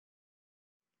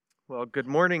Well, good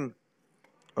morning.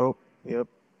 Oh, yep,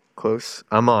 close.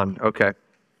 I'm on. Okay.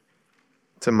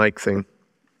 It's a mic thing.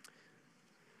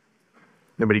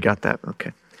 Nobody got that?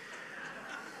 Okay.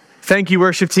 Thank you,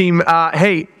 worship team.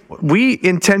 Hey, we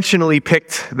intentionally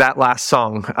picked that last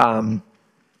song.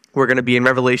 We're going to be in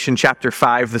Revelation chapter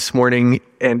 5 this morning,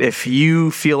 and if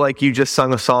you feel like you just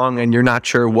sung a song and you're not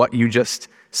sure what you just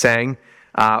sang,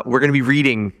 we're going to be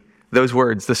reading those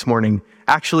words this morning.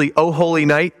 Actually, O Holy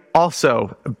Night,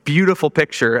 also a beautiful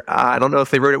picture. I don't know if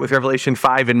they wrote it with Revelation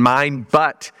 5 in mind,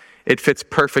 but it fits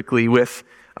perfectly with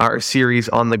our series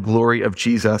on the glory of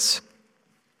Jesus.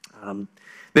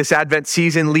 This Advent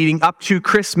season leading up to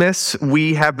Christmas,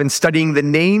 we have been studying the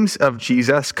names of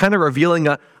Jesus, kind of revealing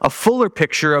a fuller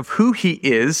picture of who he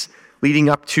is leading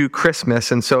up to Christmas.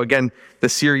 And so again, the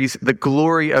series, The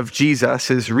Glory of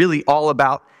Jesus, is really all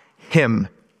about him.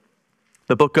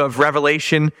 The book of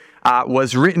Revelation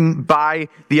was written by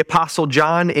the Apostle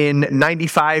John in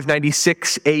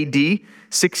 95-96 AD,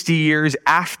 60 years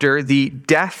after the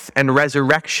death and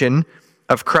resurrection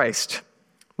of Christ,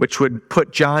 which would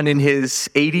put John in his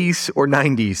 80s or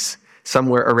 90s,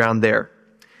 somewhere around there.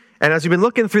 And as we've been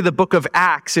looking through the book of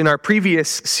Acts in our previous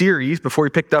series, before we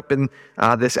picked up in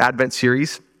this Advent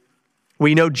series,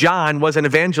 we know John was an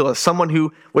evangelist, someone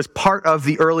who was part of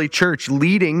the early church,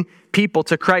 leading people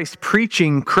to Christ,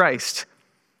 preaching Christ.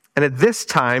 And at this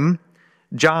time,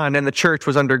 John and the church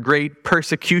was under great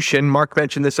persecution. Mark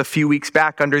mentioned this a few weeks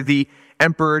back, under the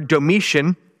Emperor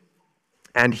Domitian.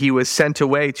 And he was sent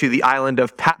away to the island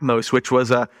of Patmos, which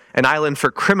was an island for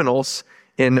criminals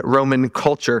in Roman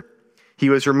culture. He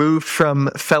was removed from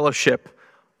fellowship,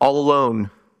 all alone.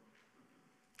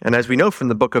 And as we know from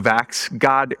the book of Acts,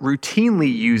 God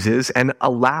routinely uses and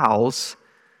allows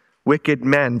wicked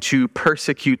men to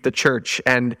persecute the church.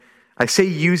 And I say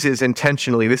uses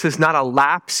intentionally. This is not a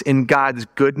lapse in God's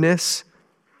goodness.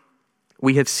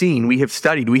 We have seen, we have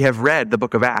studied, we have read the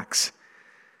book of Acts.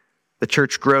 The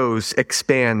church grows,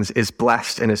 expands, is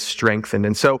blessed, and is strengthened.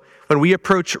 And so when we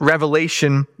approach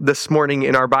Revelation this morning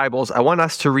in our Bibles, I want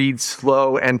us to read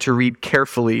slow and to read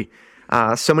carefully.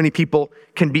 So many people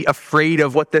can be afraid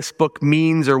of what this book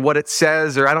means or what it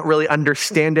says, or I don't really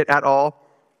understand it at all.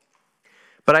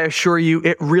 But I assure you,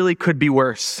 it really could be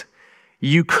worse.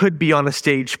 You could be on a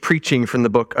stage preaching from the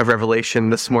book of Revelation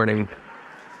this morning.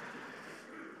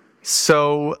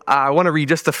 So I want to read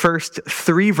just the first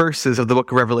 3 verses of the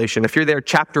book of Revelation. If you're there,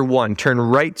 chapter 1, turn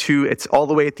right to, it's all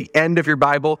the way at the end of your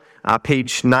Bible.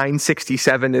 Page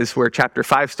 967 is where chapter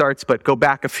 5 starts, but go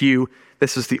back a few.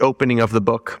 This is the opening of the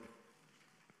book.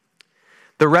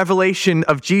 The revelation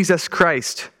of Jesus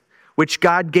Christ, which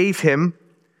God gave him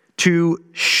to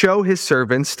show his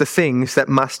servants the things that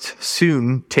must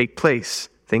soon take place,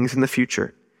 things in the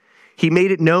future. He made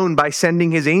it known by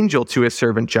sending his angel to his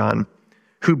servant John,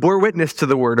 who bore witness to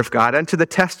the word of God and to the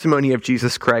testimony of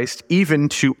Jesus Christ, even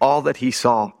to all that he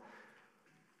saw.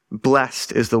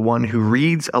 Blessed is the one who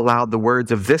reads aloud the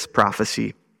words of this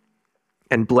prophecy,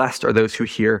 and blessed are those who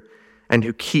hear and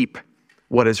who keep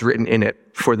what is written in it,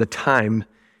 for the time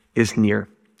is near.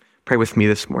 Pray with me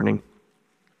this morning.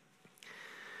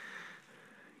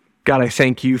 God, I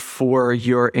thank you for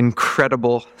your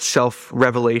incredible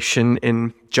self-revelation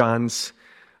in John's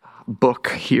book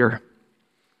here.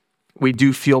 We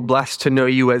do feel blessed to know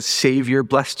you as Savior,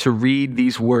 blessed to read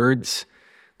these words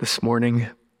this morning.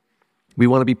 We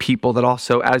want to be people that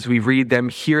also, as we read them,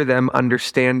 hear them,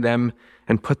 understand them,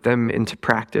 and put them into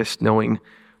practice, knowing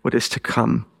what is to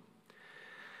come.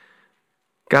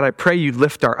 God, I pray you'd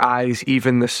lift our eyes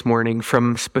even this morning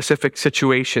from specific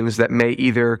situations that may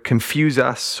either confuse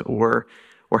us or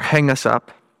hang us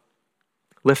up.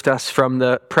 Lift us from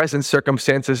the present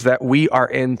circumstances that we are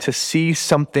in to see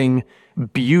something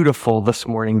beautiful this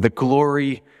morning, the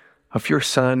glory of your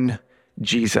Son,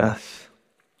 Jesus.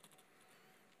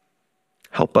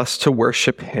 Help us to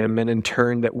worship him, and in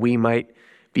turn that we might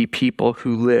be people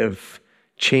who live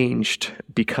changed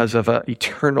because of an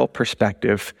eternal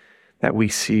perspective that we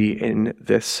see in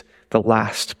this, the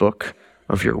last book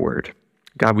of your word.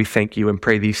 God, we thank you and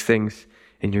pray these things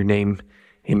in your name.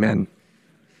 Amen.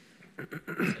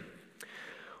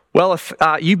 Well, if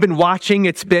you've been watching,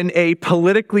 it's been a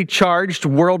politically charged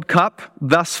World Cup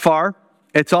thus far.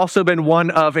 It's also been one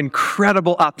of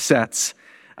incredible upsets,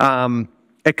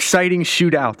 exciting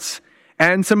shootouts,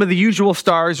 and some of the usual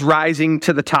stars rising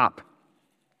to the top.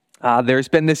 There's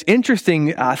been this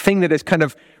interesting thing that has kind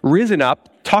of risen up,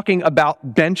 talking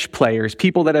about bench players,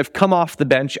 people that have come off the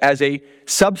bench as a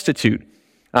substitute.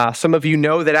 Some of you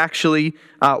know that actually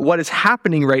what is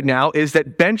happening right now is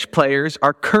that bench players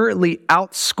are currently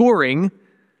outscoring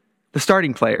the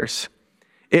starting players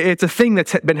It's a thing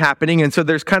that's been happening, and so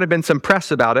there's kind of been some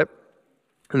press about it.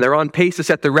 And they're on pace to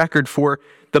set the record for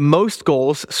the most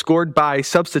goals scored by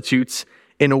substitutes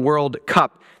in a World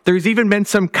Cup. There's even been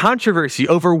some controversy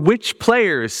over which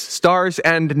players, stars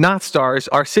and not stars,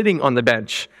 are sitting on the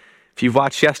bench. If you've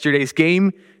watched yesterday's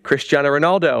game, Cristiano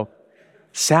Ronaldo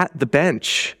sat the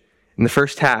bench in the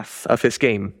first half of his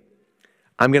game.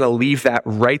 I'm going to leave that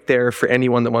right there for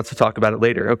anyone that wants to talk about it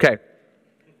later. Okay.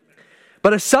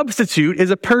 But a substitute is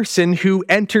a person who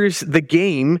enters the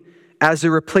game as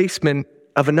a replacement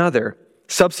of another.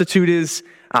 Substitute is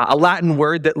a Latin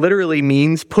word that literally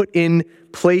means put in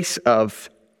place of.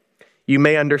 You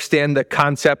may understand the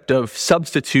concept of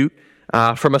substitute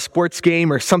from a sports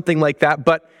game or something like that,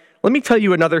 but let me tell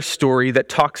you another story that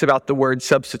talks about the word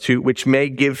substitute, which may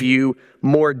give you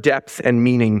more depth and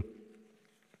meaning.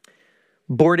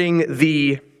 Boarding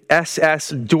the SS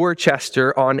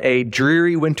Dorchester on a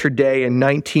dreary winter day in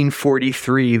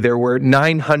 1943, there were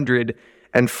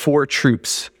 904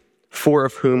 troops, 4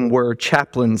 of whom were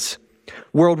chaplains.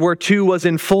 World War II was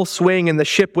in full swing, and the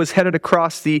ship was headed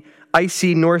across the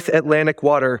icy North Atlantic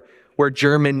water where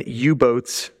German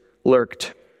U-boats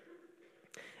lurked.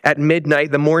 At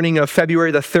midnight, the morning of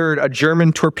February the 3rd, a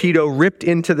German torpedo ripped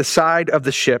into the side of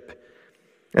the ship,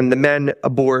 and the men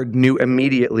aboard knew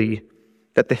immediately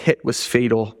that the hit was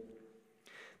fatal.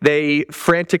 They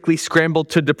frantically scrambled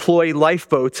to deploy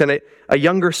lifeboats, and a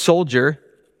younger soldier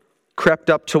crept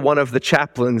up to one of the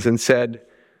chaplains and said,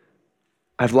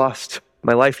 "I've lost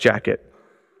my life jacket."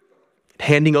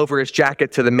 Handing over his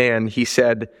jacket to the man, he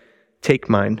said, "Take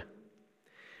mine."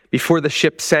 Before the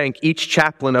ship sank, each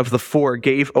chaplain of the 4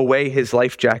 gave away his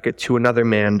life jacket to another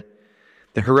man.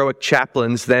 The heroic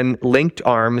chaplains then linked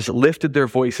arms, lifted their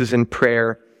voices in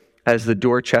prayer as the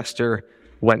Dorchester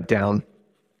went down.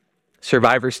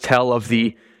 Survivors tell of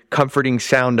the comforting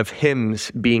sound of hymns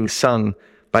being sung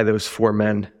by those 4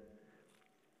 men.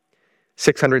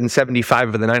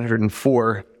 675 of the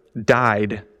 904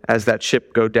 died as that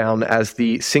ship go down as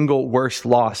the single worst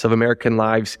loss of American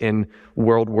lives in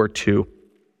World War II.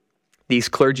 These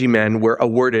clergymen were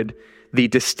awarded the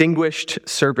Distinguished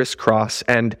Service Cross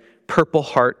and Purple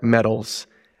Heart medals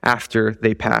after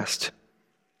they passed.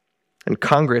 And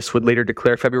Congress would later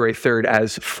declare February 3rd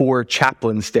as 4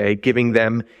 Chaplains Day, giving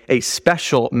them a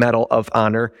special Medal of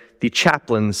Honor, the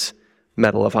Chaplains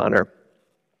Medal of Honor.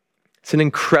 It's an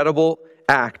incredible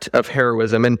act of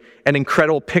heroism and an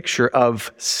incredible picture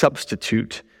of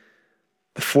substitute.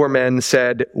 The 4 men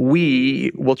said,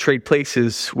 "We will trade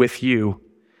places with you.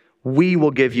 We will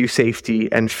give you safety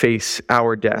and face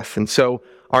our death." And so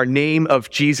our name of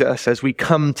Jesus, as we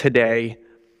come today,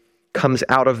 comes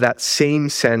out of that same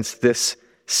sense, this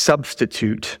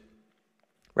substitute.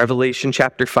 Revelation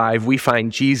chapter 5, we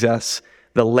find Jesus,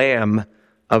 the Lamb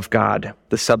of God,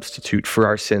 the substitute for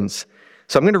our sins.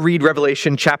 So I'm going to read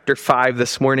Revelation chapter 5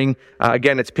 this morning.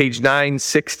 Again, it's page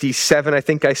 967, I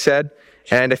think I said.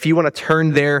 And if you want to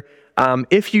turn there,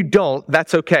 if you don't,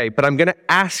 that's okay. But I'm going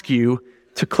to ask you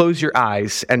to close your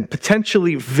eyes and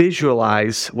potentially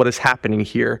visualize what is happening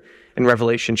here in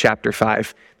Revelation chapter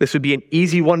 5. This would be an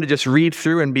easy one to just read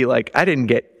through and be like, I didn't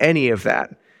get any of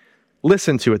that.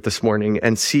 Listen to it this morning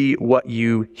and see what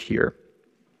you hear.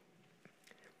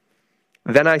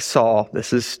 Then I saw,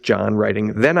 this is John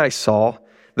writing, then I saw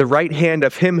the right hand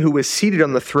of him who was seated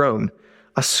on the throne,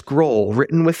 a scroll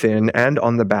written within and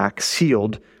on the back,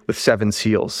 sealed with 7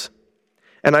 seals.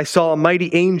 And I saw a mighty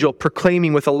angel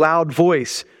proclaiming with a loud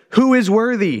voice, "Who is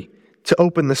worthy to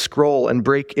open the scroll and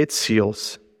break its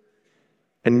seals?"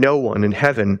 And no one in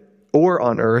heaven or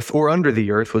on earth or under the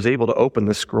earth was able to open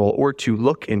the scroll or to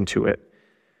look into it.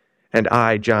 And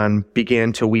I, John,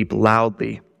 began to weep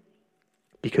loudly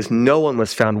because no one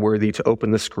was found worthy to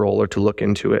open the scroll or to look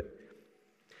into it.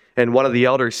 And one of the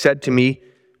elders said to me,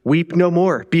 "Weep no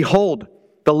more. Behold,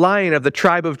 the Lion of the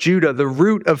tribe of Judah, the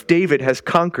Root of David, has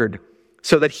conquered,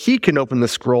 so that he can open the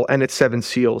scroll and its 7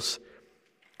 seals."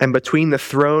 And between the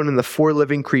throne and the 4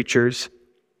 living creatures,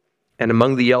 and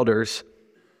among the elders,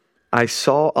 I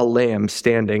saw a lamb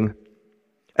standing,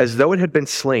 as though it had been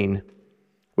slain,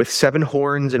 with 7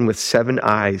 horns and with 7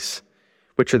 eyes,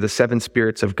 which are the 7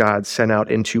 spirits of God sent out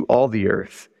into all the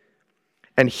earth.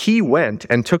 And he went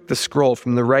and took the scroll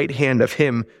from the right hand of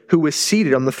him who was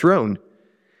seated on the throne.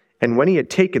 And when he had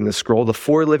taken the scroll, the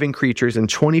 4 living creatures and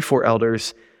 24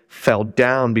 elders fell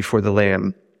down before the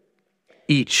Lamb,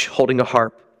 each holding a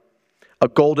harp, a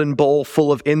golden bowl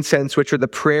full of incense, which are the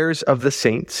prayers of the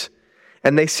saints.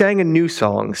 And they sang a new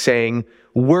song, saying,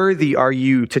 "Worthy are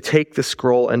you to take the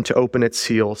scroll and to open its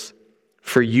seals.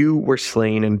 For you were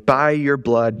slain, and by your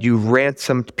blood you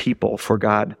ransomed people for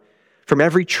God from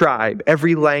every tribe,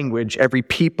 every language, every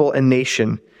people and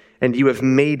nation, and you have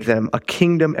made them a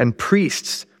kingdom and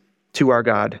priests to our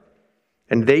God,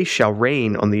 and they shall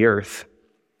reign on the earth.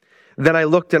 Then I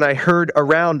looked and I heard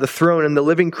around the throne and the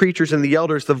living creatures and the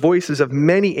elders the voices of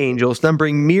many angels,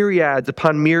 numbering myriads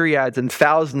upon myriads and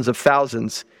thousands of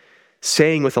thousands,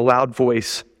 saying with a loud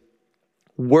voice,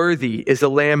 "Worthy is the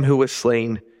Lamb who was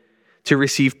slain to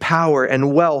receive power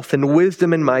and wealth and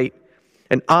wisdom and might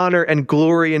and honor and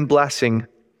glory and blessing."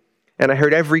 And I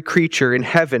heard every creature in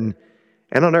heaven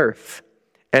and on earth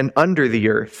and under the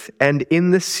earth and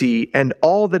in the sea and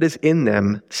all that is in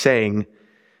them saying,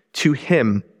 "To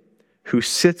him who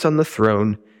sits on the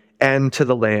throne and to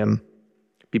the Lamb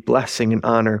be blessing and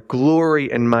honor,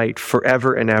 glory and might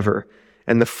forever and ever."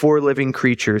 And the four living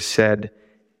creatures said,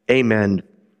 "Amen."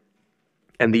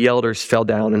 And the elders fell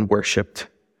down and worshiped.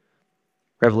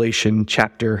 Revelation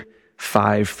chapter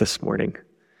 5 this morning.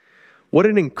 What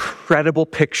an incredible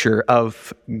picture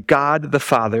of God the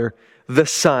Father, the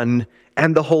Son,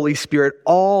 and the Holy Spirit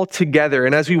all together.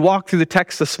 And as we walk through the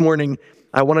text this morning,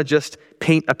 I want to just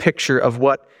paint a picture of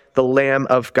what the Lamb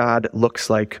of God looks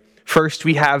like. First,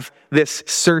 we have this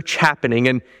search happening.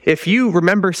 And if you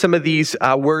remember some of these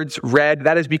words read,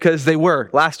 that is because they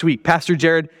were. Last week, Pastor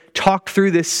Jared talked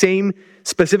through this same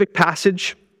specific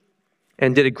passage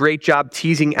and did a great job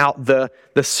teasing out the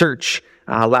search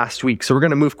last week. So we're going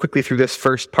to move quickly through this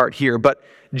first part here. But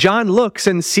John looks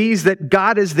and sees that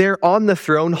God is there on the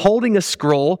throne holding a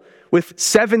scroll with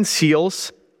 7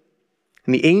 seals.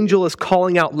 And the angel is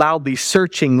calling out loudly,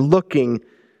 searching, looking.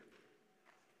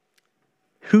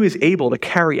 Who is able to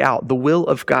carry out the will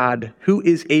of God? Who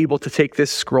is able to take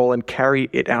this scroll and carry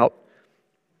it out?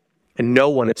 And no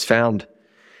one is found.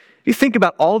 You think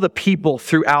about all the people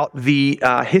throughout the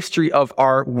history of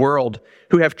our world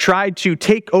who have tried to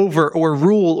take over or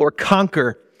rule or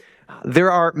conquer.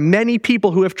 There are many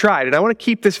people who have tried, and I want to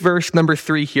keep this verse number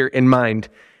 3 here in mind.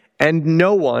 And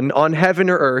no one on heaven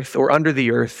or earth or under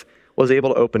the earth was able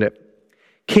to open it.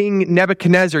 King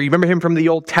Nebuchadnezzar, you remember him from the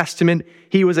Old Testament?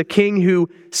 He was a king who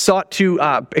sought to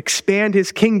expand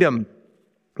his kingdom.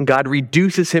 God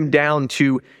reduces him down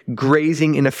to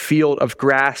grazing in a field of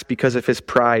grass because of his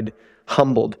pride,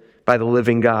 humbled by the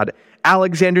living God.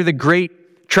 Alexander the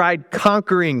Great tried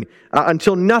conquering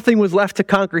until nothing was left to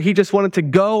conquer. He just wanted to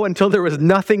go until there was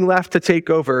nothing left to take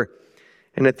over.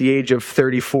 And at the age of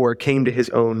 34, came to his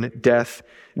own death.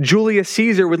 Julius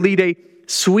Caesar would lead a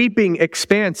sweeping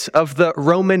expanse of the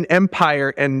Roman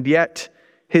Empire, and yet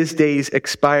his days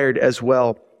expired as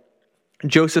well.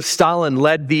 Joseph Stalin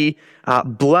led the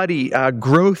bloody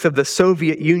growth of the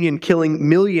Soviet Union, killing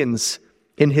millions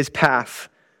in his path,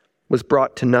 was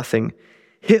brought to nothing.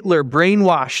 Hitler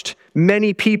brainwashed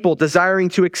many people desiring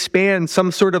to expand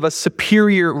some sort of a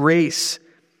superior race,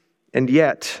 and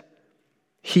yet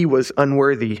he was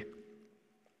unworthy.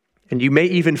 And you may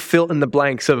even fill in the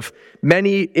blanks of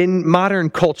many in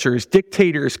modern cultures,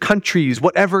 dictators, countries,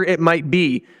 whatever it might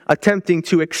be, attempting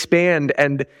to expand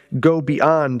and go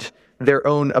beyond their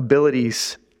own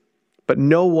abilities. But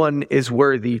no one is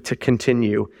worthy to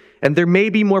continue. And there may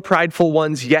be more prideful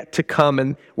ones yet to come,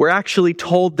 and we're actually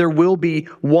told there will be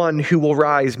one who will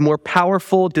rise, more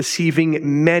powerful,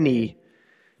 deceiving many,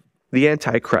 the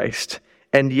Antichrist.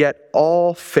 And yet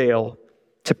all fail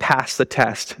to pass the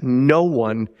test. No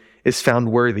one is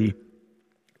found worthy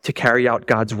to carry out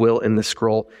God's will in the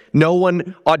scroll. No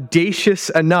one audacious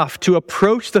enough to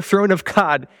approach the throne of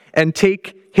God and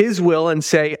take his will and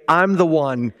say, "I'm the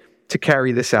one to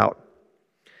carry this out."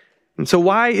 And so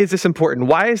why is this important?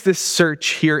 Why is this search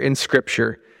here in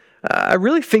Scripture? I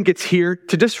really think it's here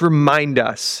to just remind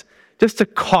us, just to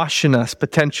caution us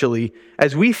potentially,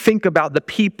 as we think about the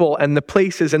people and the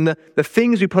places and the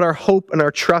things we put our hope and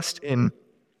our trust in.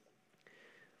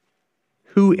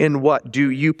 Who and what do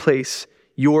you place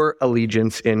your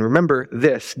allegiance in? Remember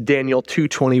this, Daniel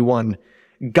 2:21.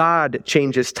 God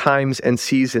changes times and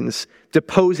seasons,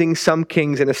 deposing some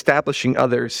kings and establishing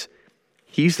others.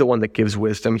 He's the one that gives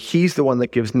wisdom. He's the one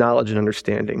that gives knowledge and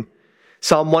understanding.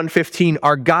 Psalm 115,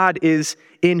 our God is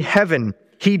in heaven.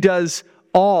 He does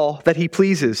all that he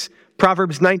pleases.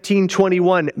 Proverbs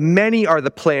 19:21, many are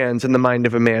the plans in the mind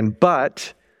of a man,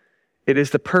 but it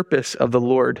is the purpose of the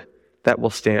Lord that will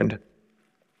stand.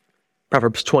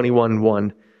 Proverbs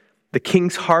 21:1, the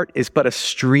king's heart is but a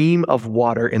stream of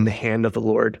water in the hand of the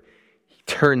Lord. He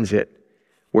turns it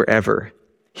wherever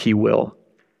he will.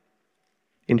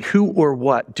 In who or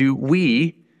what do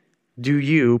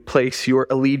you place your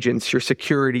allegiance, your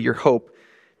security, your hope?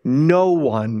 No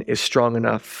one is strong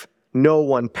enough, no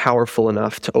one powerful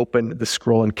enough to open the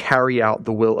scroll and carry out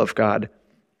the will of God.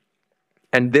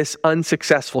 And this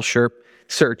unsuccessful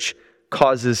search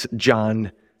causes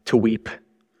John to weep.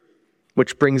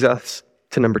 Which brings us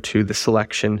to number 2, the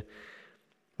selection.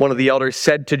 One of the elders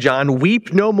said to John,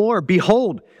 "Weep no more.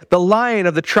 Behold, the Lion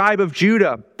of the tribe of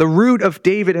Judah, the Root of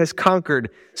David, has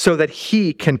conquered, so that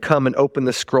he can come and open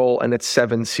the scroll and its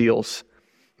 7 seals."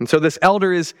 And so this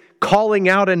elder is calling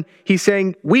out and he's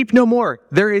saying, "Weep no more.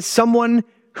 There is someone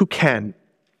who can."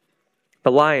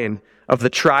 The Lion of the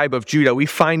tribe of Judah. We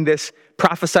find this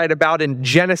prophesied about in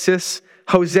Genesis.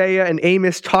 Hosea and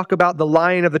Amos talk about the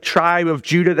Lion of the tribe of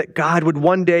Judah that God would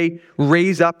one day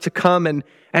raise up to come.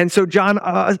 And so John,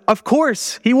 of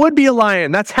course, he would be a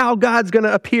lion. That's how God's going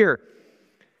to appear.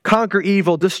 Conquer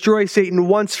evil, destroy Satan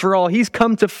once for all. He's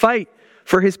come to fight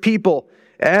for his people.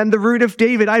 And the Root of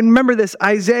David, I remember this,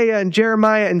 Isaiah and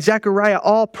Jeremiah and Zechariah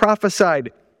all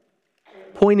prophesied,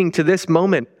 pointing to this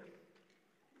moment.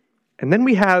 And then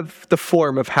we have the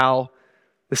form of how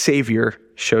the Savior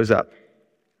shows up.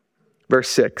 Verse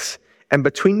 6, "And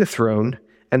between the throne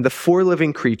and the 4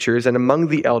 living creatures and among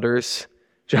the elders,"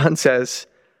 John says,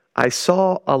 "I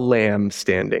saw a lamb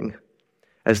standing,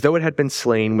 as though it had been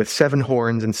slain, with 7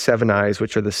 horns and 7 eyes,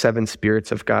 which are the 7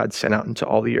 spirits of God sent out into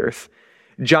all the earth."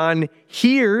 John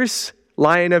hears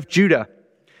Lion of Judah.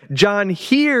 John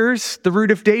hears the Root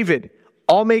of David.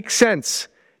 All makes sense.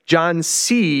 John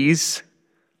sees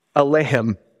a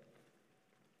lamb.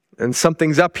 And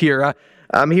something's up here.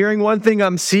 I'm hearing one thing,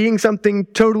 I'm seeing something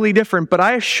totally different, but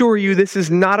I assure you this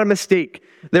is not a mistake.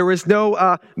 There was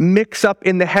no mix-up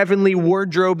in the heavenly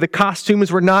wardrobe. The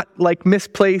costumes were not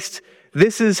misplaced.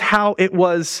 This is how it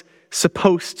was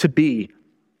supposed to be.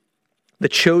 The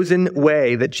chosen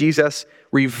way that Jesus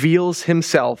reveals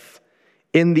himself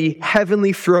in the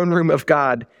heavenly throne room of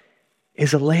God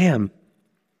is a lamb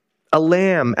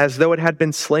as though it had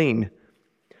been slain.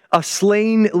 A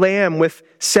slain lamb with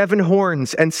 7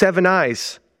 horns and 7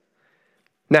 eyes.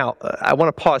 Now, I want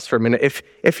to pause for a minute.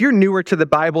 If you're newer to the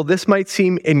Bible, this might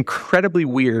seem incredibly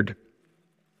weird,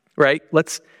 right?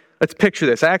 Let's picture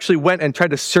this. I actually went and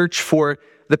tried to search for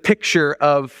the picture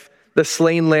of the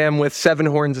slain lamb with 7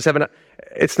 horns and 7 eyes.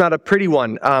 It's not a pretty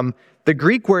one. The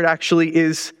Greek word actually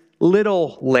is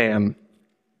little lamb.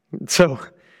 So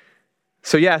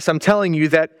yes, I'm telling you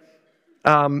that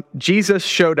Jesus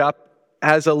showed up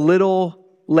as a little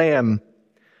lamb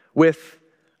with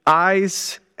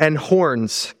eyes and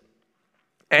horns.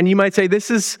 And you might say,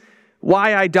 this is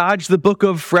why I dodged the book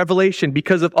of Revelation,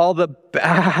 because of all the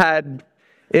bad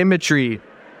imagery.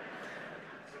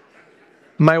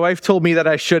 My wife told me that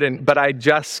I shouldn't, but I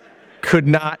just could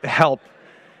not help.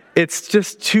 It's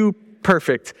just too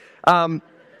perfect. But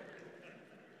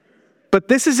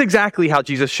this is exactly how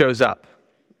Jesus shows up.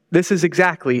 This is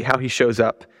exactly how he shows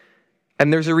up.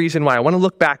 And there's a reason why. I want to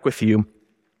look back with you,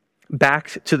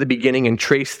 back to the beginning, and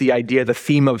trace the idea, the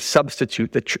theme of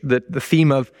substitute, the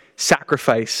theme of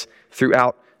sacrifice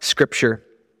throughout Scripture.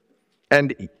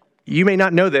 And you may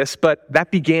not know this, but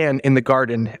that began in the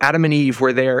garden. Adam and Eve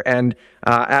were there, and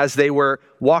as they were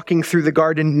walking through the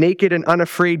garden, naked and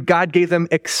unafraid, God gave them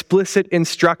explicit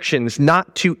instructions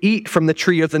not to eat from the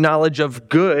tree of the knowledge of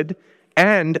good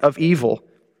and of evil.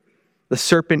 The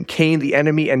serpent came, the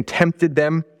enemy, and tempted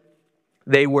them.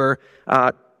 They were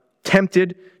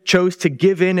tempted, chose to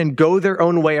give in and go their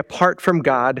own way apart from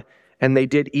God, and they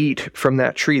did eat from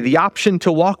that tree. The option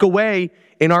to walk away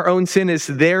in our own sin is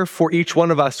there for each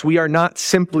one of us. We are not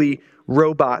simply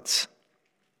robots.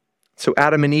 So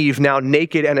Adam and Eve, now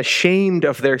naked and ashamed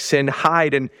of their sin,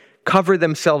 hide and cover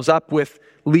themselves up with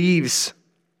leaves.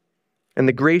 And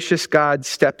the gracious God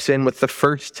steps in with the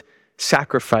first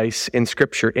sacrifice in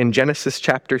Scripture in Genesis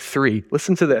chapter 3.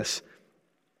 Listen to this.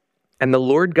 "And the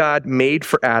Lord God made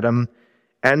for Adam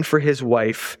and for his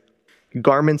wife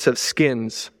garments of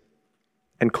skins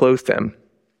and clothed them."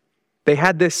 They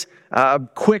had this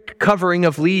quick covering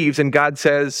of leaves, and God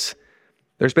says,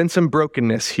 there's been some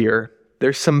brokenness here.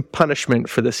 There's some punishment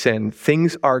for the sin.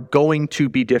 Things are going to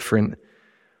be different.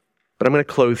 But I'm going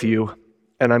to clothe you,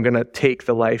 and I'm going to take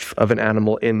the life of an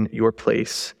animal in your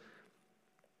place.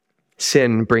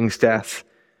 Sin brings death.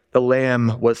 The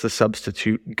lamb was the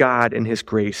substitute. God, in his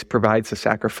grace, provides the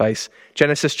sacrifice.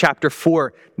 Genesis chapter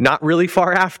 4, not really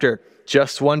far after,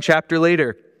 just one chapter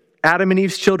later. Adam and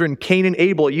Eve's children, Cain and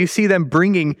Abel, you see them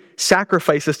bringing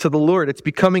sacrifices to the Lord. It's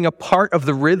becoming a part of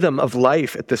the rhythm of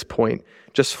life at this point.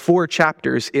 Just 4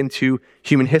 chapters into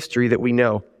human history that we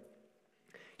know.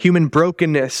 Human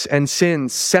brokenness and sin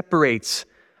separates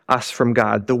us from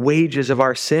God. The wages of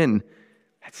our sin,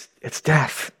 it's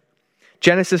death.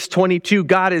 Genesis 22,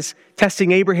 God is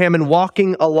testing Abraham and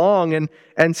walking along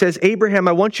and says, "Abraham,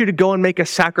 I want you to go and make a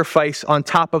sacrifice on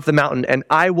top of the mountain, and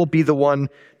I will be the one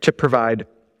to provide.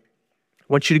 I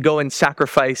want you to go and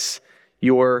sacrifice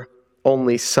your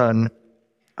only son,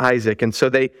 Isaac. And so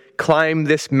they climb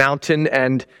this mountain,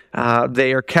 and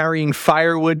they are carrying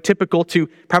firewood, typical to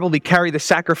probably carry the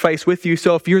sacrifice with you.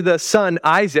 So if you're the son,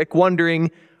 Isaac,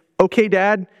 wondering, okay,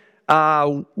 Dad,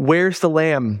 where's the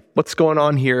lamb? What's going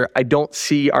on here? I don't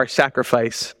see our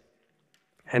sacrifice.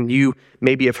 And you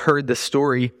maybe have heard the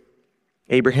story.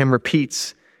 Abraham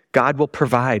repeats, God will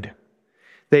provide.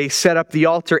 They set up the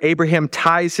altar. Abraham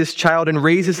ties his child and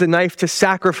raises the knife to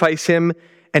sacrifice him,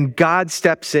 and God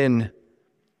steps in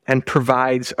and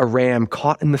provides a ram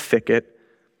caught in the thicket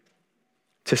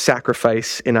to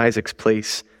sacrifice in Isaac's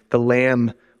place. The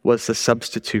lamb was the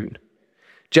substitute.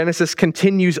 Genesis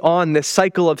continues on. This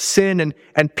cycle of sin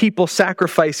and people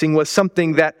sacrificing was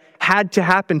something that had to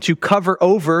happen to cover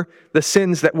over the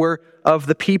sins that were of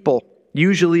the people.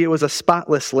 Usually it was a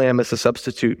spotless lamb as a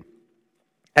substitute.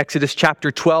 Exodus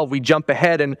chapter 12, we jump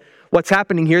ahead, and what's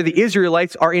happening here? The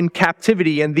Israelites are in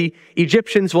captivity, and the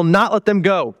Egyptians will not let them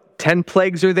go. 10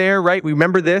 plagues are there, right? We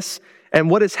remember this. And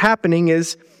what is happening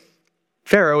is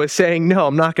Pharaoh is saying, no,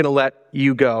 I'm not going to let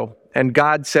you go. And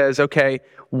God says, okay,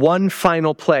 one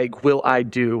final plague will I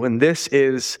do, and this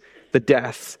is the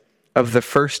death of the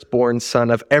firstborn son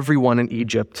of everyone in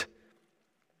Egypt.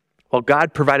 Well,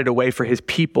 God provided a way for his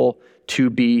people to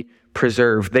be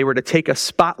preserved. They were to take a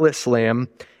spotless lamb,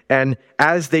 and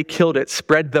as they killed it,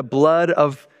 spread the blood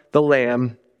of the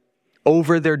lamb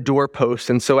over their doorposts.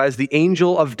 And so as the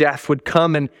angel of death would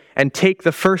come and take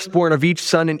the firstborn of each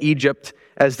son in Egypt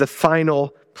as the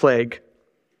final plague,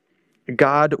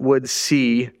 God would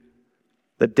see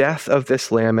the death of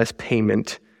this lamb as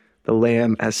payment, the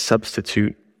lamb as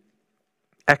substitute.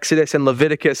 Exodus and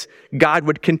Leviticus, God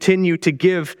would continue to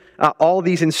give all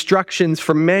these instructions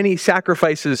for many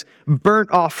sacrifices,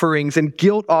 burnt offerings and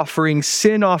guilt offerings,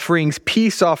 sin offerings,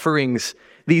 peace offerings.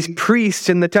 These priests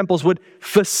in the temples would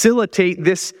facilitate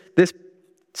this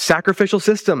sacrificial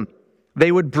system.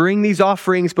 They would bring these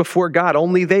offerings before God.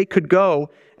 Only they could go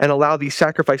and allow these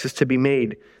sacrifices to be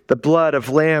made. The blood of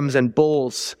lambs and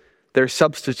bulls, their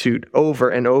substitute over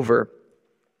and over.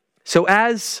 So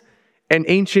as an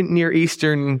ancient Near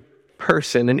Eastern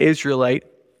person, an Israelite,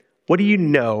 what do you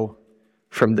know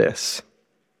from this?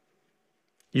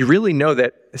 You really know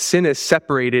that sin has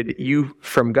separated you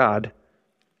from God,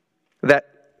 that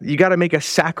you got to make a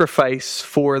sacrifice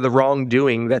for the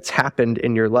wrongdoing that's happened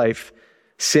in your life.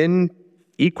 Sin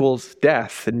equals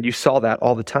death, and you saw that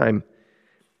all the time.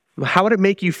 How would it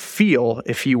make you feel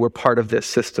if you were part of this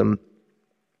system?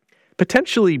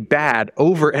 Potentially bad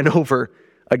over and over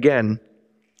again.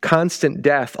 Constant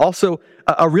death. Also,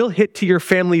 a real hit to your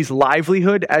family's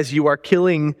livelihood as you are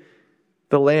killing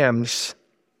the lambs.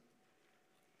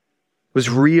 It was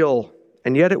real,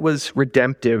 and yet it was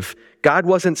redemptive. God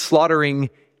wasn't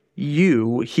slaughtering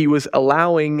you. He was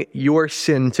allowing your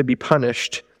sin to be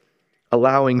punished,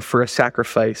 allowing for a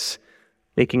sacrifice,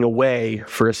 making a way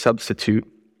for a substitute.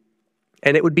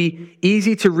 And it would be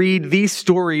easy to read these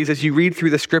stories as you read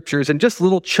through the scriptures and just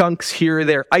little chunks here or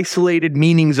there, isolated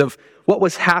meanings of what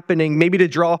was happening, maybe to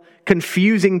draw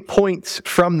confusing points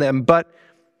from them. But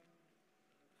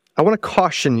I want to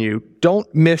caution you,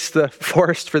 don't miss the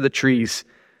forest for the trees.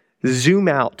 Zoom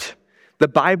out. The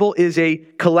Bible is a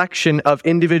collection of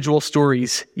individual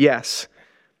stories, yes.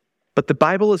 But the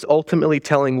Bible is ultimately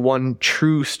telling one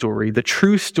true story, the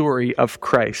true story of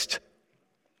Christ.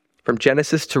 From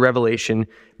Genesis to Revelation,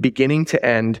 beginning to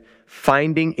end,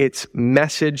 finding its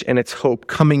message and its hope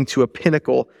coming to a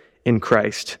pinnacle in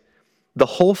Christ. The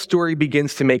whole story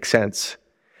begins to make sense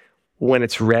when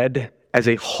it's read as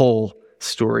a whole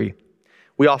story.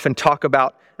 We often talk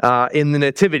about in the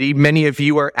Nativity, many of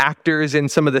you are actors in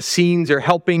some of the scenes or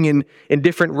helping in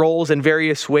different roles in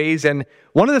various ways. And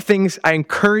one of the things I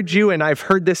encourage you, and I've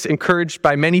heard this encouraged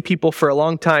by many people for a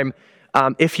long time,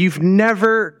 if you've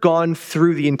never gone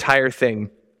through the entire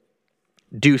thing,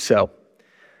 do so.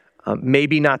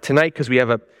 Maybe not tonight because we have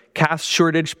a cast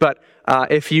shortage, but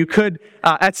if you could,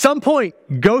 at some point,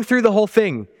 go through the whole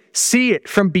thing. See it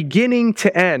from beginning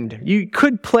to end. You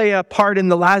could play a part in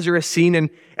the Lazarus scene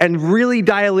and really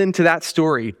dial into that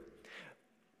story.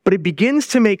 But it begins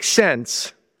to make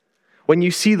sense when you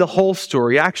see the whole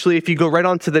story. Actually, if you go right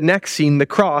on to the next scene, the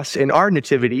cross in our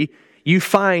nativity, you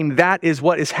find that is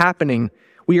what is happening.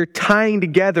 We are tying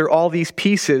together all these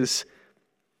pieces.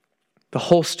 The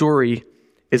whole story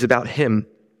is about him.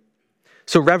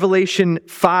 So Revelation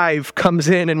 5 comes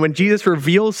in, and when Jesus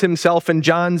reveals himself in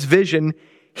John's vision,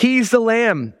 he's the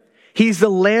Lamb. He's the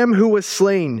Lamb who was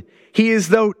slain. He is,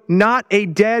 though not a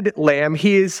dead lamb,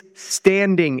 he is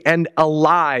standing and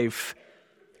alive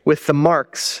with the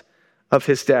marks of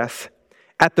his death.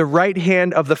 At the right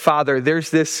hand of the Father,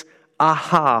 there's this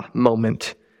aha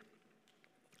moment.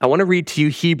 I want to read to you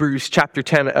Hebrews chapter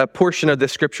 10, a portion of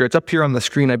this scripture. It's up here on the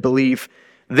screen, I believe.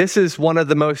 This is one of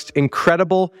the most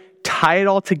incredible, tie it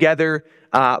all together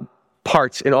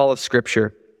parts in all of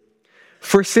Scripture.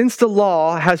 For since the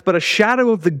law has but a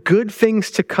shadow of the good things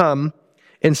to come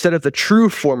instead of the true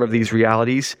form of these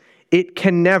realities, it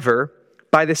can never,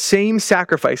 by the same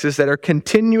sacrifices that are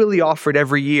continually offered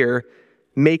every year,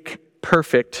 make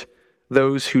perfect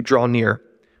those who draw near.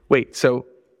 Wait, so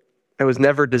it was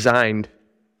never designed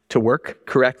to work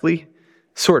correctly?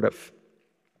 Sort of.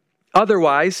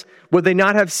 Otherwise, would they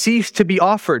not have ceased to be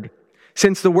offered,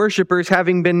 since the worshipers,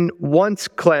 having been once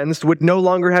cleansed, would no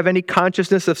longer have any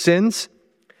consciousness of sins?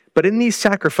 But in these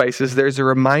sacrifices, there's a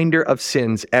reminder of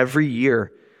sins every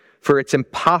year, for it's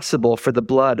impossible for the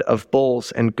blood of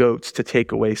bulls and goats to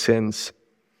take away sins.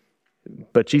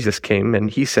 But Jesus came and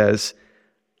he says,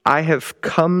 I have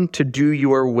come to do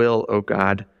your will, O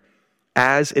God,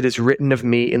 as it is written of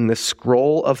me in the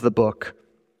scroll of the book,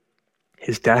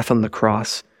 his death on the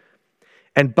cross.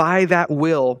 And by that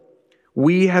will,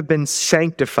 we have been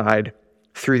sanctified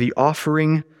through the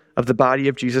offering of the body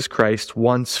of Jesus Christ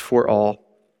once for all.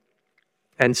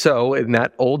 And so, in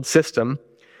that old system,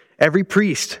 every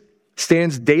priest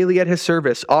stands daily at his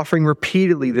service, offering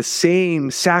repeatedly the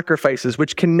same sacrifices,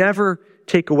 which can never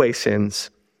take away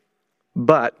sins.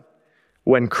 But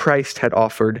when Christ had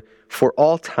offered for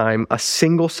all time a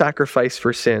single sacrifice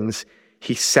for sins,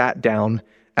 he sat down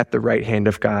at the right hand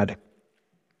of God.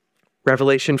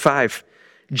 Revelation 5,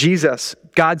 Jesus,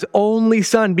 God's only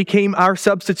Son, became our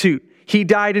substitute. He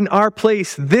died in our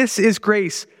place. This is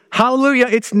grace. Hallelujah,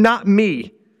 it's not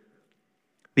me.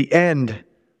 The end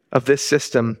of this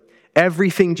system.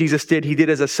 Everything Jesus did, he did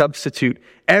as a substitute.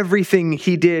 Everything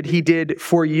he did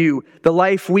for you. The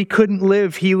life we couldn't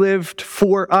live, he lived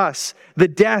for us. The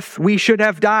death we should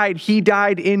have died, he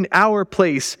died in our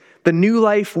place. The new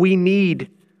life we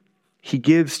need, he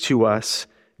gives to us.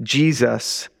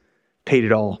 Jesus paid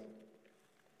it all.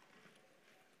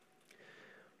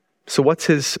 So what's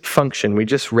his function? We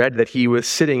just read that he was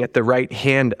sitting at the right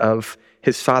hand of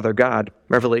his Father God,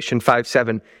 Revelation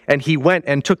 5:7. And he went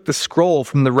and took the scroll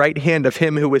from the right hand of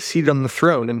him who was seated on the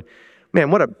throne. And man,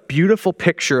 what a beautiful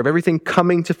picture of everything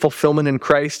coming to fulfillment in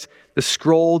Christ. The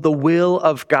scroll, the will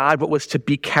of God, what was to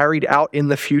be carried out in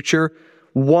the future.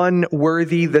 One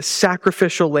worthy, the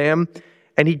sacrificial lamb.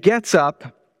 And he gets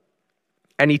up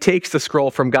and he takes the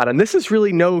scroll from God. And this is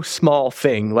really no small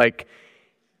thing. Like,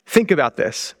 think about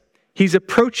this. He's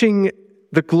approaching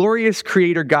the glorious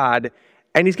creator God,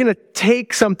 and he's going to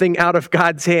take something out of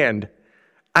God's hand.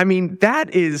 I mean,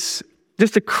 that is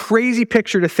just a crazy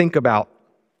picture to think about.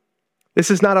 This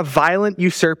is not a violent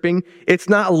usurping. It's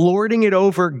not lording it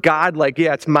over God like,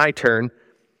 yeah, it's my turn.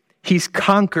 He's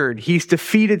conquered. He's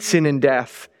defeated sin and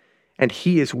death, and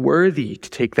he is worthy to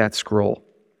take that scroll.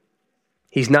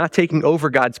 He's not taking over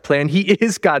God's plan. He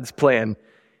is God's plan.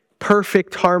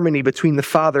 Perfect harmony between the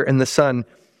Father and the Son.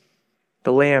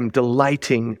 The Lamb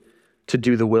delighting to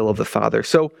do the will of the Father.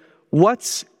 So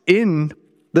what's in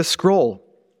the scroll?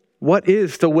 What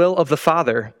is the will of the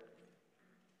Father?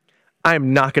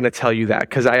 I'm not going to tell you that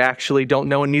because I actually don't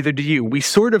know, and neither do you. We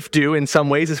sort of do in some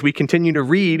ways as we continue to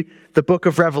read the book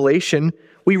of Revelation.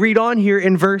 We read on here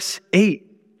in verse 8.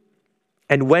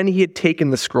 And when he had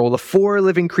taken the scroll, the 4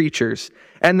 living creatures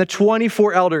and the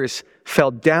 24 elders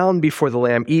fell down before the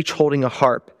Lamb, each holding a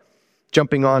harp.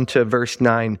 Jumping on to verse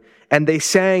 9. And they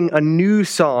sang a new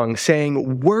song,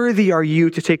 saying, worthy are you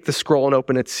to take the scroll and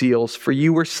open its seals, for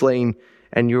you were slain,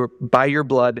 and by your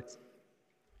blood,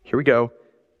 here we go,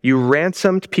 you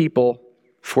ransomed people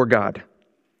for God,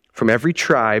 from every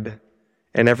tribe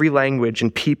and every language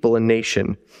and people and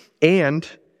nation. And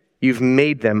you've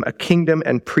made them a kingdom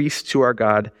and priests to our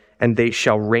God, and they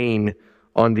shall reign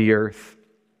on the earth.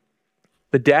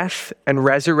 The death and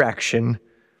resurrection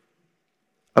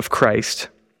of Christ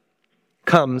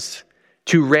comes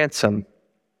to ransom,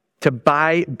 to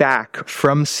buy back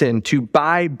from sin, to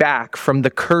buy back from the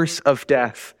curse of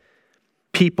death,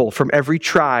 people from every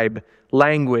tribe,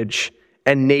 language,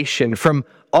 and nation, from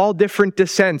all different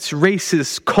descents,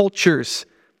 races, cultures.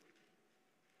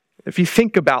 If you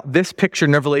think about this picture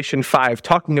in Revelation 5,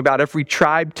 talking about every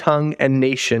tribe, tongue, and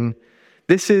nation,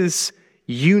 this is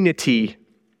unity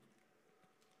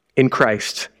in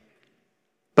Christ,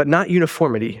 but not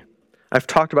uniformity. I've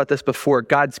talked about this before.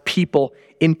 God's people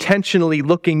intentionally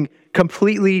looking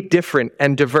completely different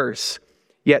and diverse,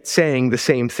 yet saying the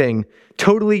same thing.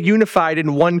 Totally unified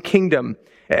in one kingdom.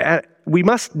 We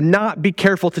must not be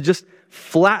careful to just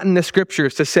flatten the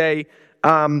scriptures to say,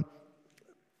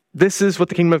 this is what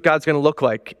the kingdom of God's going to look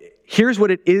like. Here's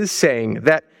what it is saying,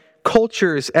 that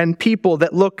cultures and people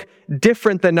that look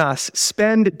different than us,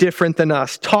 spend different than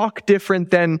us, talk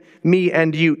different than me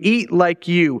and you, eat like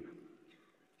you.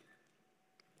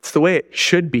 It's the way it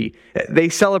should be. They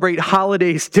celebrate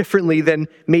holidays differently than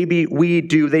maybe we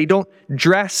do. They don't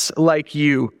dress like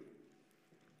you.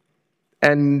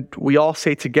 And we all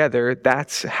say together,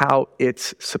 that's how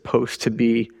it's supposed to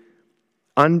be.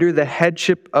 Under the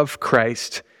headship of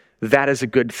Christ, that is a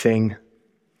good thing.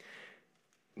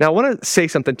 Now, I want to say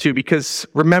something too, because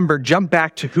remember, jump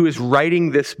back to who is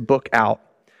writing this book out.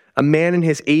 A man in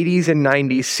his 80s and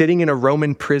 90s sitting in a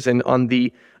Roman prison on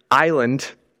the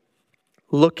island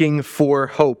looking for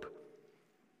hope.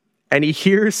 And he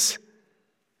hears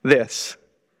this,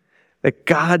 that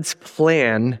God's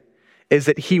plan is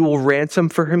that he will ransom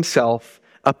for himself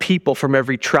a people from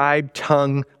every tribe,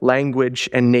 tongue, language,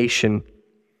 and nation.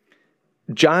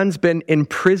 John's been in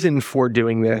prison for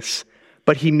doing this,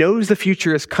 but he knows the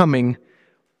future is coming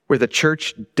where the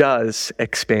church does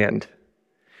expand,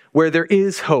 where there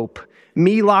is hope.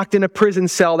 Me locked in a prison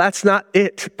cell, that's not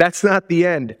it. That's not the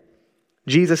end.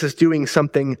 Jesus is doing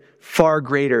something far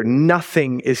greater.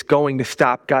 Nothing is going to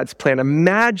stop God's plan.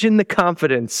 Imagine the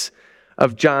confidence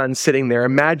of John sitting there.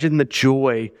 Imagine the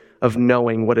joy of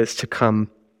knowing what is to come.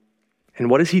 And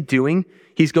what is he doing?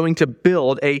 He's going to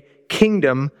build a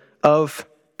kingdom of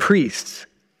priests.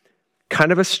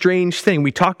 Kind of a strange thing.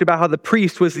 We talked about how the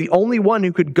priest was the only one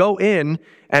who could go in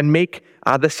and make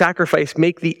the sacrifice,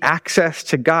 make the access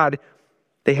to God.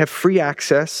 They have free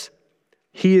access.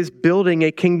 He is building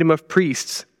a kingdom of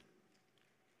priests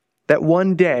that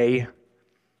one day,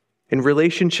 in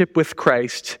relationship with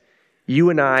Christ, you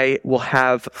and I will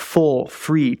have full,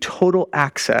 free, total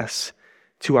access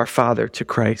to our Father, to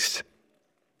Christ.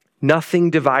 Nothing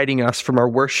dividing us from our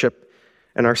worship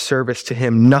and our service to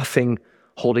Him. Nothing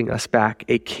holding us back.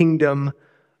 A kingdom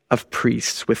of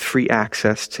priests with free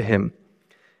access to Him.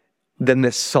 Then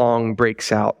this song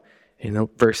breaks out in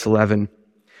verse 11.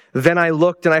 Then I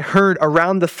looked and I heard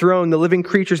around the throne the living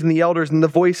creatures and the elders and the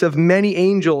voice of many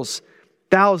angels,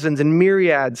 thousands and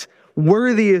myriads.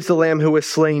 Worthy is the Lamb who was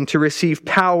slain to receive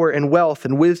power and wealth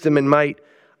and wisdom and might,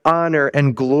 honor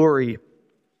and glory.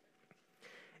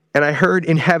 And I heard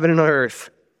in heaven and on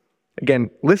earth, again,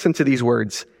 listen to these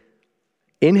words,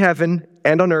 in heaven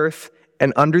and on earth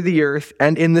and under the earth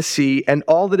and in the sea and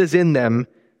all that is in them,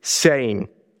 saying,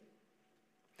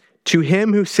 to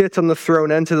him who sits on the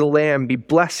throne and to the Lamb be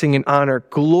blessing and honor,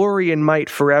 glory and might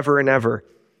forever and ever.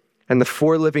 And the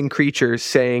four living creatures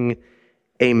saying,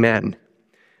 Amen.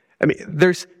 I mean,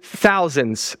 there's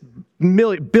thousands,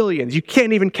 billions. You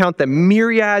can't even count them.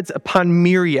 Myriads upon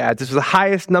myriads. This was the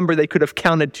highest number they could have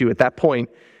counted to at that point.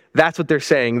 That's what they're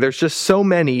saying. There's just so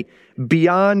many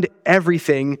beyond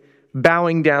everything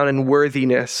bowing down in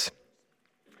worthiness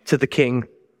to the King.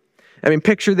 I mean,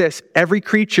 picture this. Every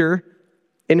creature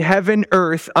in heaven,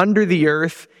 earth, under the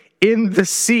earth, in the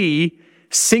sea,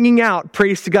 singing out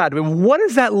praise to God. I mean, what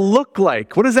does that look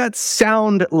like? What does that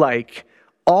sound like?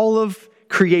 All of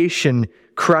creation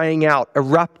crying out,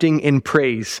 erupting in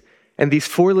praise. And these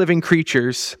four living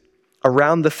creatures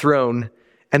around the throne,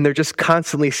 and they're just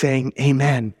constantly saying,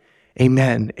 Amen,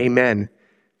 Amen, Amen.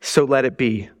 So let it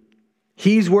be.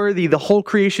 He's worthy. The whole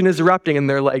creation is erupting, and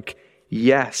they're like,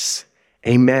 yes,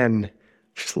 Amen.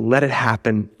 Just let it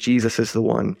happen. Jesus is the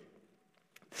one.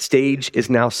 The stage is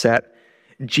now set.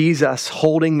 Jesus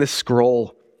holding the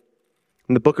scroll.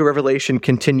 And the book of Revelation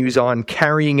continues on,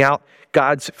 carrying out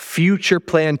God's future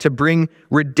plan to bring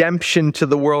redemption to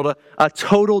the world, a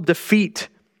total defeat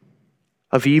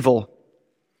of evil,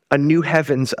 a new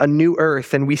heavens, a new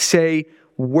earth. And we say,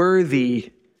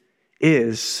 worthy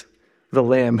is the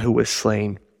Lamb who was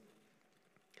slain.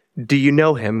 Do you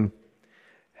know Him?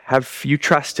 Have you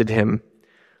trusted Him?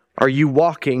 Are you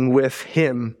walking with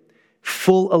Him,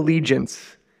 full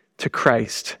allegiance to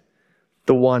Christ,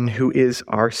 the one who is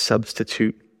our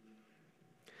substitute?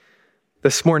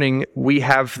 This morning, we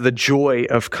have the joy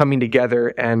of coming together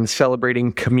and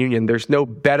celebrating communion. There's no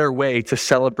better way to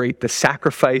celebrate the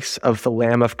sacrifice of the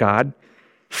Lamb of God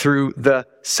through the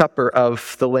supper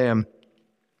of the Lamb.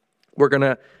 We're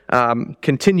going to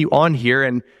continue on here,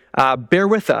 and bear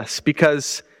with us,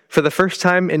 because for the first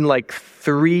time in like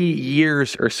 3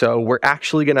 years or so, we're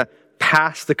actually going to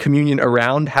pass the communion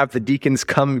around, have the deacons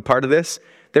come and be part of this.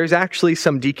 There's actually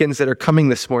some deacons that are coming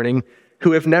this morning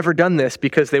who have never done this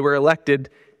because they were elected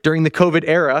during the COVID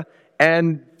era,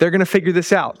 and they're going to figure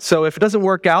this out. So if it doesn't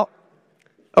work out,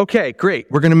 okay, great.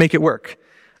 We're going to make it work.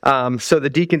 So the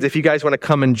deacons, if you guys want to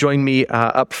come and join me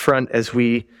up front as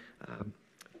we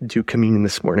do communion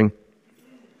this morning.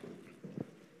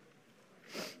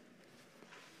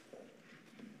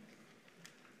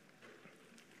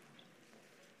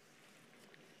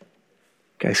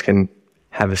 guys can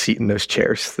have a seat in those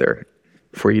chairs there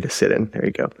for you to sit in. There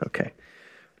you go. Okay.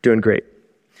 Doing great.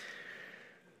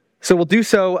 So we'll do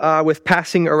so with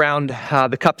passing around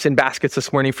the cups and baskets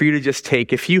this morning for you to just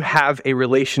take. If you have a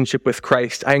relationship with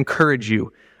Christ, I encourage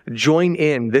you, join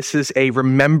in. This is a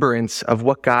remembrance of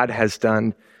what God has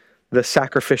done, the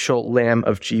sacrificial Lamb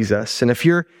of Jesus. And if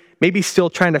you're maybe still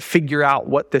trying to figure out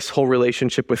what this whole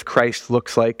relationship with Christ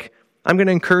looks like, I'm going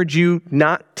to encourage you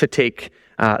not to take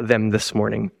them this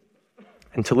morning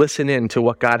and to listen in to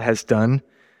what God has done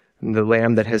and the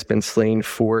Lamb that has been slain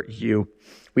for you.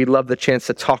 We'd love the chance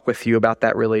to talk with you about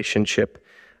that relationship.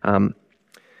 So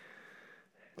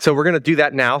we're going to do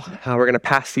that now. We're going to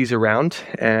pass these around.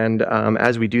 And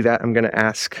as we do that, I'm going to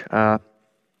ask,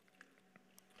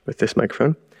 with this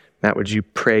microphone, Matt, would you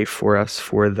pray for us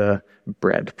for the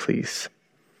bread, please?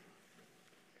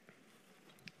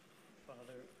 Father,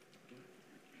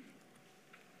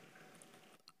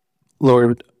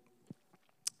 Lord,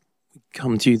 we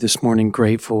come to you this morning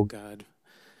grateful, God.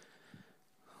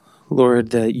 Lord,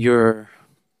 that your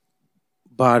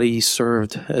body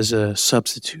served as a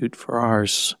substitute for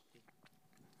ours.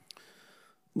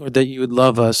 Lord, that you would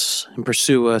love us and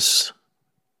pursue us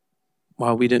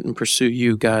while we didn't pursue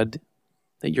you, God.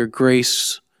 That your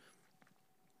grace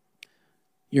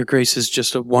is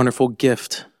just a wonderful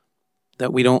gift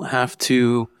that we don't have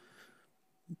to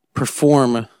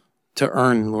perform to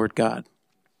earn, Lord God.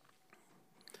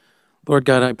 Lord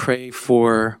God, I pray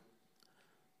for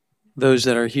those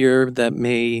that are here that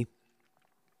may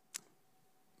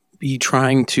be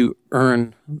trying to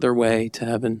earn their way to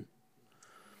heaven.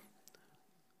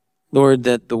 Lord,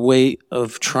 that the weight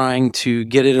of trying to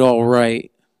get it all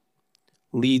right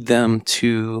lead them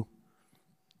to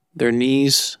their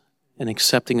knees and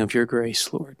accepting of your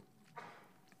grace, Lord.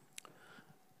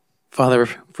 Father,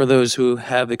 for those who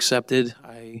have accepted,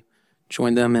 I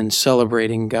join them in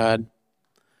celebrating, God,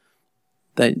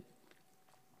 that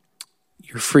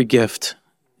your free gift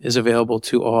is available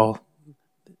to all.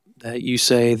 That you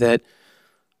say that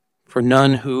for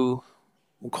none who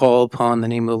will call upon the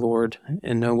name of the Lord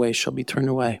in no way shall be turned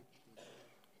away.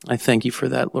 I thank you for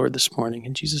that, Lord, this morning.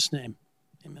 In Jesus' name,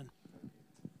 amen.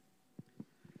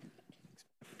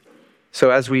 So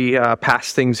as we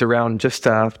pass things around, just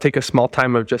take a small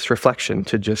time of just reflection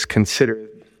to just consider,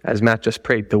 as Matt just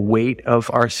prayed, the weight of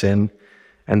our sin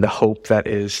and the hope that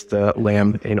is the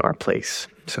Lamb in our place.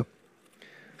 So.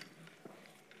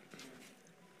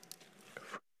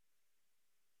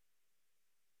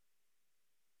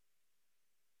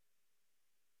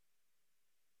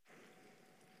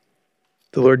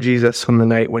 The Lord Jesus, on the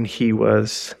night when he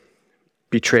was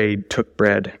betrayed, took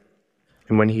bread,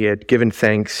 and when he had given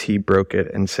thanks, he broke it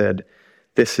and said,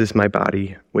 "This is my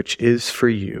body, which is for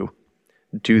you.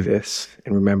 Do this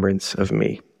in remembrance of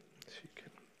me."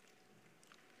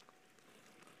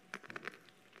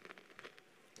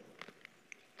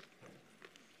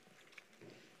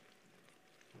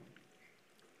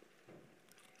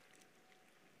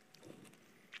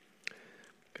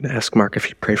 I'm going to ask Mark if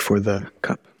he'd pray for the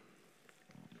cup.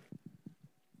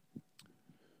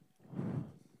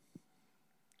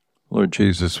 Lord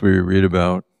Jesus, we read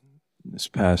about this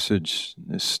passage,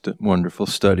 this wonderful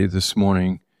study this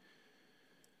morning,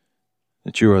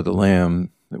 that you are the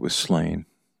Lamb that was slain.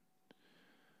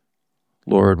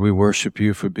 Lord, we worship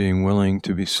you for being willing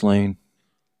to be slain,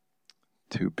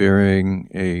 to bearing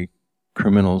a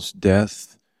criminal's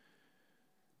death,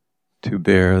 to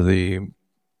bear the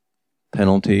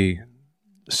penalty,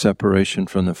 separation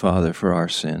from the Father for our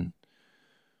sin.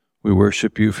 We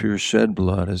worship you for your shed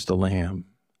blood as the Lamb,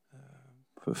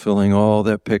 fulfilling all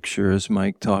that picture, as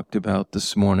Mike talked about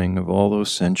this morning, of all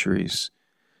those centuries,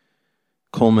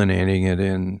 culminating it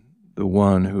in the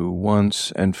one who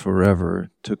once and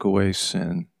forever took away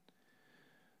sin,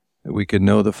 that we could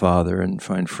know the Father and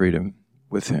find freedom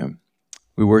with him.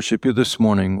 We worship you this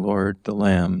morning, Lord, the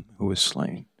Lamb who was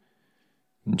slain.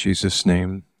 In Jesus'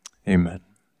 name, amen.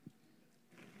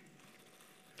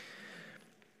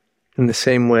 In the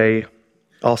same way,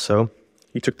 also,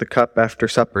 he took the cup after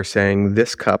supper, saying,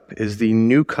 "This cup is the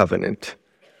new covenant,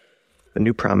 the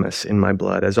new promise in my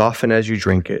blood. As often as you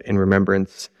drink it, in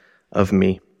remembrance of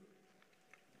me."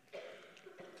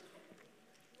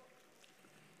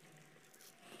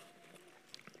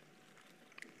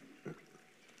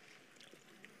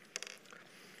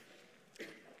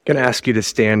 I'm going to ask you to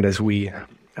stand as we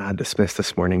dismiss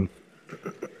this morning.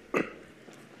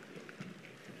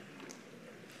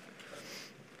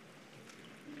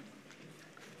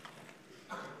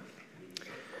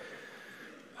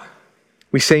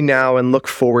 We say now and look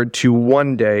forward to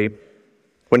one day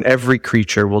when every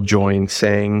creature will join,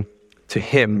 saying, "To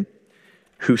him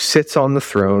who sits on the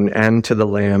throne, and to the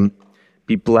Lamb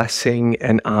be blessing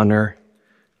and honor,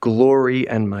 glory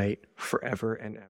and might forever and ever.